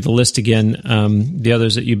won't go through the list again, the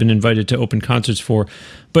others that you've been invited to open concerts for,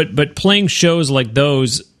 but playing shows like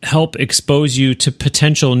those help expose you to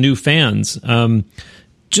potential new fans.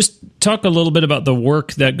 Just talk a little bit about the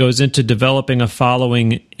work that goes into developing a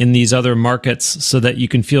following in these other markets so that you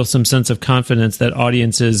can feel some sense of confidence that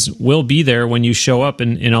audiences will be there when you show up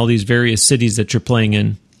in all these various cities that you're playing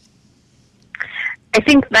in. I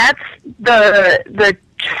think that's the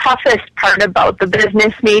toughest part about the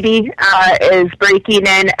business, maybe, is breaking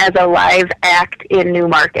in as a live act in new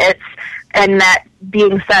markets. And that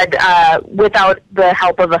being said, without the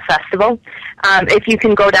help of a festival, if you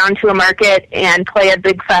can go down to a market and play a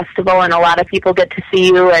big festival and a lot of people get to see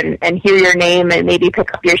you and hear your name and maybe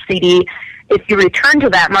pick up your CD, if you return to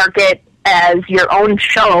that market as your own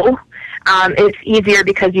show, it's easier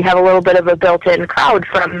because you have a little bit of a built-in crowd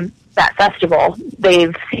from that festival.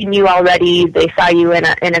 They've seen you already. They saw you in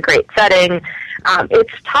a great setting.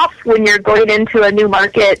 It's tough when you're going into a new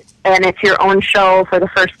market and it's your own show for the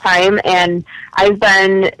first time. And I've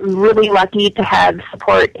been really lucky to have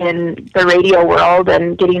support in the radio world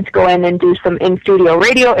and getting to go in and do some in-studio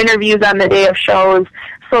radio interviews on the day of shows.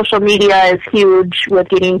 Social media is huge with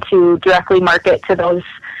getting to directly market to those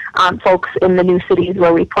folks in the new cities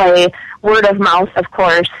where we play. Word of mouth, of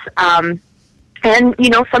course. And,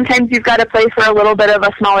 sometimes you've got to play for a little bit of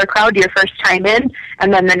a smaller crowd your first time in,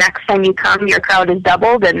 and then the next time you come, your crowd is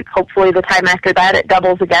doubled, and hopefully the time after that it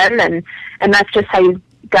doubles again, and that's just how you've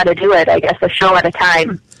got to do it, I guess, a show at a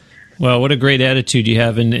time. Well, what a great attitude you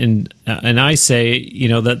have, and I say,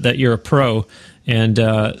 that you're a pro, and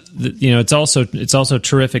it's also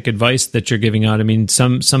terrific advice that you're giving out. I mean,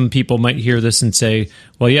 some people might hear this and say,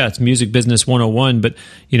 well, yeah, it's music business 101, but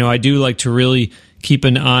I do like to really keep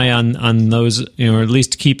an eye on those, or at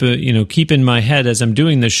least keep in my head as I'm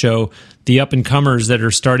doing this show, the up and comers that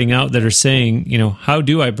are starting out that are saying, how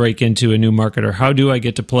do I break into a new market, or how do I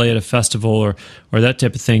get to play at a festival, or that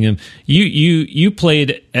type of thing. And you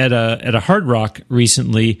played at a Hard Rock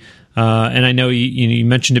recently, and I know you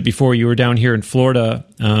mentioned it before. You were down here in Florida,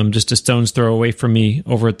 just a stone's throw away from me,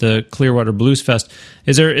 over at the Clearwater Blues Fest.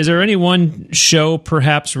 Is there any one show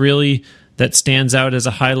perhaps really that stands out as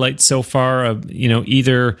a highlight so far of,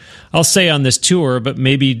 either, I'll say on this tour, but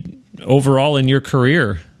maybe overall in your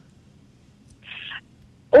career?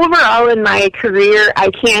 Overall in my career, I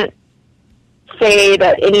can't say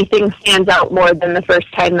that anything stands out more than the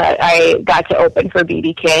first time that I got to open for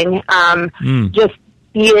B.B. King. Just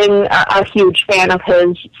being a huge fan of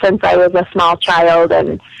his since I was a small child,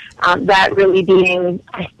 and that really being,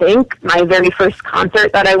 I think, my very first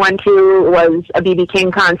concert that I went to was a B.B.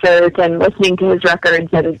 King concert, and listening to his records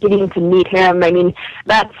and getting to meet him. I mean,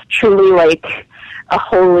 that's truly like a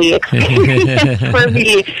holy experience for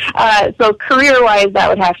me. So career-wise, that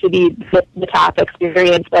would have to be the top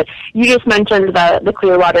experience. But you just mentioned the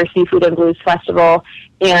Clearwater Seafood and Blues Festival,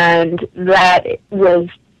 and that was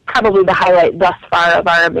probably the highlight thus far of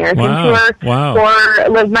our American tour for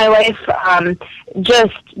Live My Life.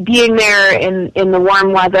 Just being there in the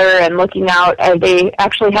warm weather and looking out. They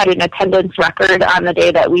actually had an attendance record on the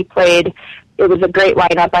day that we played it was a great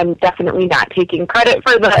lineup. I'm definitely not taking credit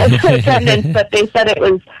for the attendance, but they said it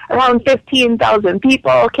was around 15,000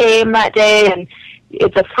 people came that day, and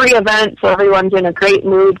it's a free event, so everyone's in a great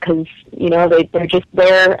mood because, they're just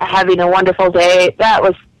there having a wonderful day. That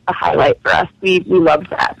was a highlight for us. We loved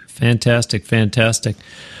that. Fantastic, fantastic.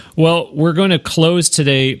 Well, we're going to close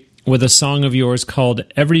today with a song of yours called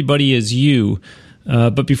Everybody Is You.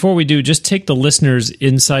 But before we do, just take the listeners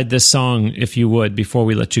inside this song, if you would, before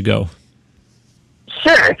we let you go.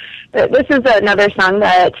 Sure. This is another song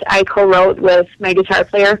that I co-wrote with my guitar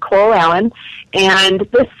player, Cole Allen, and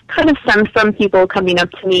this kind of stems from people coming up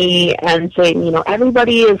to me and saying,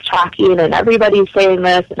 everybody is talking, and everybody's saying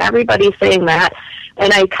this, and everybody's saying that,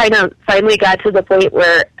 and I kind of finally got to the point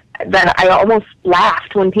where that I almost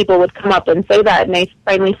laughed when people would come up and say that, and I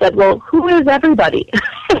finally said, well, who is everybody?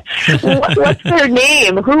 What's their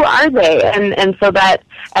name? Who are they? And so that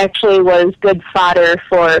actually was good fodder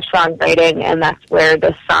for songwriting, and that's where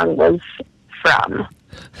this song was from.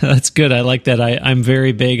 That's good. I like that. I'm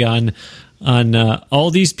very big on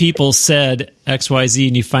all these people said XYZ,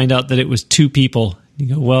 and you find out that it was two people.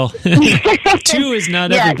 You go, well, two is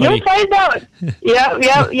not everybody. You'll find out.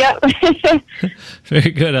 Yep. Very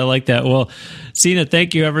good. I like that. Well, Sena,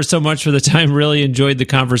 thank you ever so much for the time. Really enjoyed the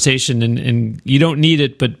conversation, and you don't need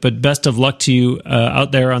it, but best of luck to you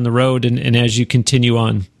out there on the road and as you continue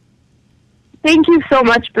on. Thank you so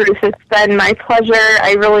much, Bruce. It's been my pleasure.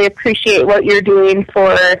 I really appreciate what you're doing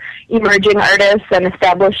for emerging artists and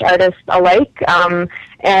established artists alike.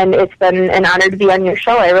 And it's been an honor to be on your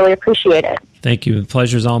show. I really appreciate it. Thank you. The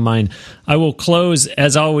pleasure's all mine. I will close,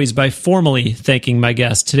 as always, by formally thanking my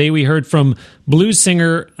guest. Today we heard from blues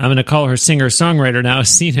singer, I'm going to call her singer-songwriter now,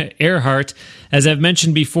 Sena Ehrhardt. As I've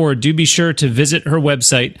mentioned before, do be sure to visit her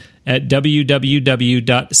website at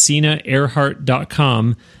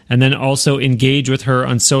www.senaehrhardt.com, and then also engage with her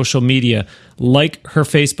on social media. Like her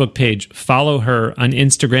Facebook page, follow her on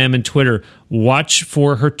Instagram and Twitter, watch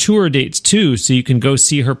for her tour dates too, so you can go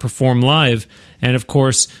see her perform live, and of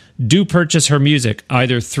course, do purchase her music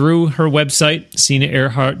either through her website,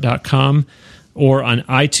 senaehrhardt.com, or on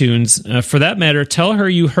iTunes. For that matter, tell her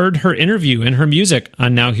you heard her interview and her music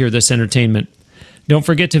on Now Hear This Entertainment. Don't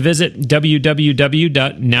forget to visit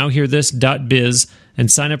www.nowhearthis.biz and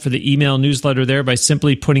sign up for the email newsletter there by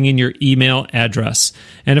simply putting in your email address.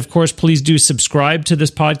 And of course, please do subscribe to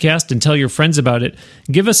this podcast and tell your friends about it.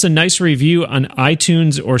 Give us a nice review on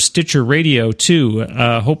iTunes or Stitcher Radio too,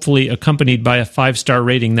 hopefully accompanied by a 5-star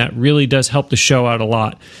rating. That really does help the show out a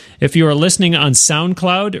lot. If you are listening on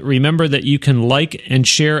SoundCloud, remember that you can like and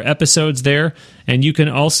share episodes there, and you can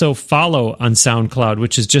also follow on SoundCloud,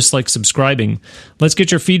 which is just like subscribing. Let's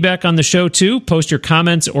get your feedback on the show too. Post your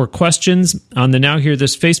comments or questions on the Now Hear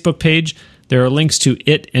This Facebook page. There are links to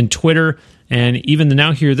it and Twitter, and even the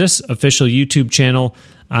Now Hear This official YouTube channel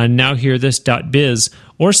on nowhearthis.biz,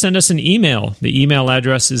 or send us an email. The email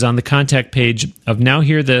address is on the contact page of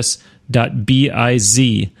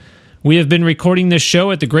nowhearthis.biz. We have been recording this show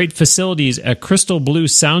at the great facilities at Crystal Blue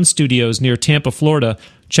Sound Studios near Tampa, Florida.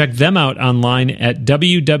 Check them out online at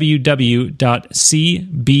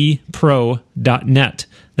www.cbpro.net.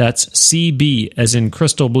 That's CB as in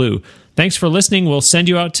Crystal Blue. Thanks for listening. We'll send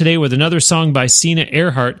you out today with another song by Sena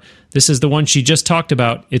Ehrhardt. This is the one she just talked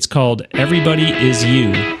about. It's called Everybody Is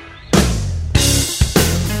You.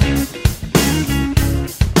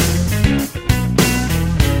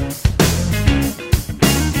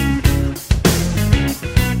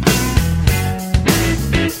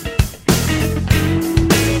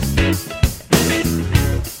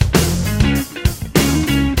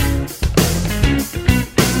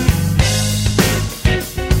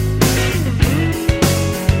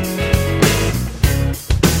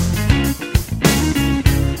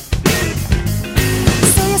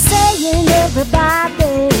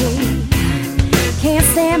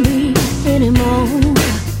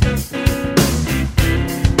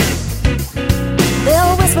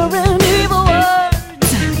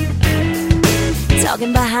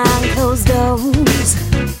 Talking behind closed doors.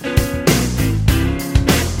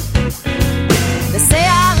 They say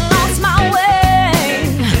I lost my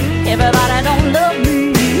way. Everybody don't love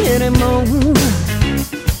me anymore.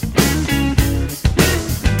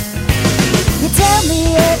 You tell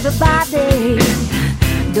me everybody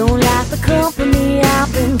don't like the company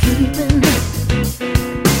I've been keeping.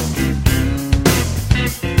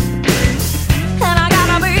 And I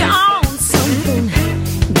gotta be on something,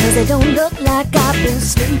 'cause they don't look like I've been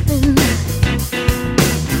sleeping.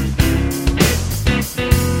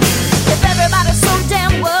 If everybody's so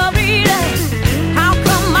damn worried, how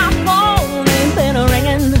come my phone ain't been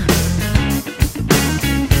ringing?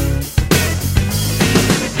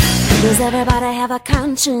 Does everybody have a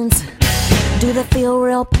conscience? Do they feel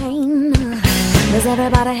real pain? Does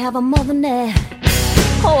everybody have a mother name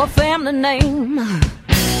or a family name?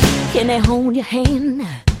 Can they hold your hand?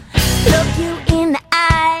 Look you in the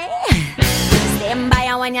eye. Stand by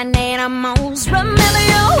you when you need them most. Remember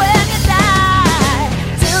you when you die.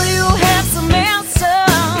 Till you have some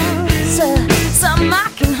answers, some I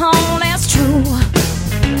can hold as true.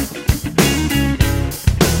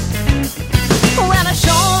 When it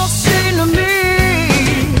sure seems to me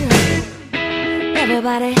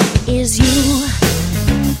everybody is you.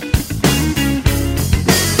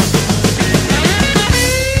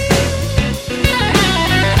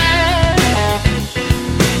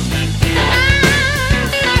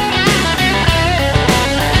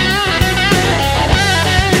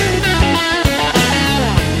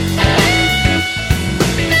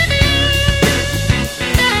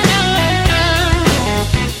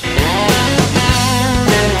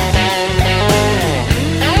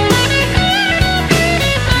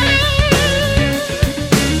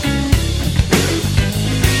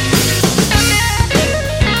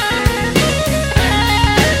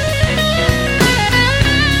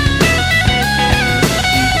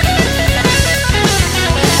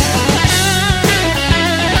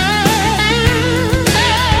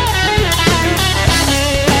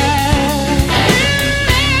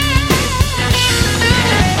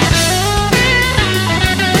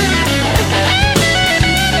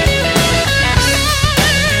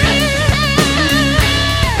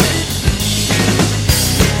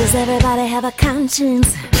 Does everybody have a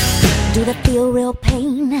conscience? Do they feel real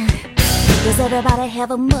pain? Does everybody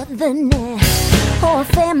have a mother name or a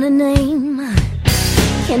family name?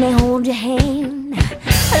 Can they hold your hand?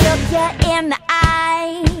 Look you in the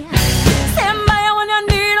eye. Stand by you when you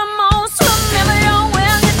need them most. Remember you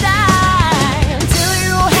when you die. Until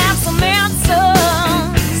you have some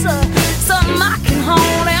answers, something I can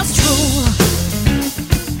hold as true.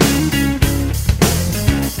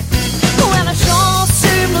 When I sure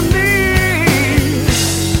seem to me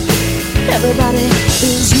everybody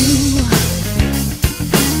is you.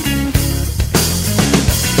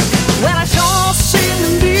 When I sure seem to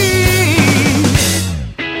me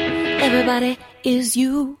everybody is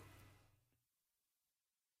you.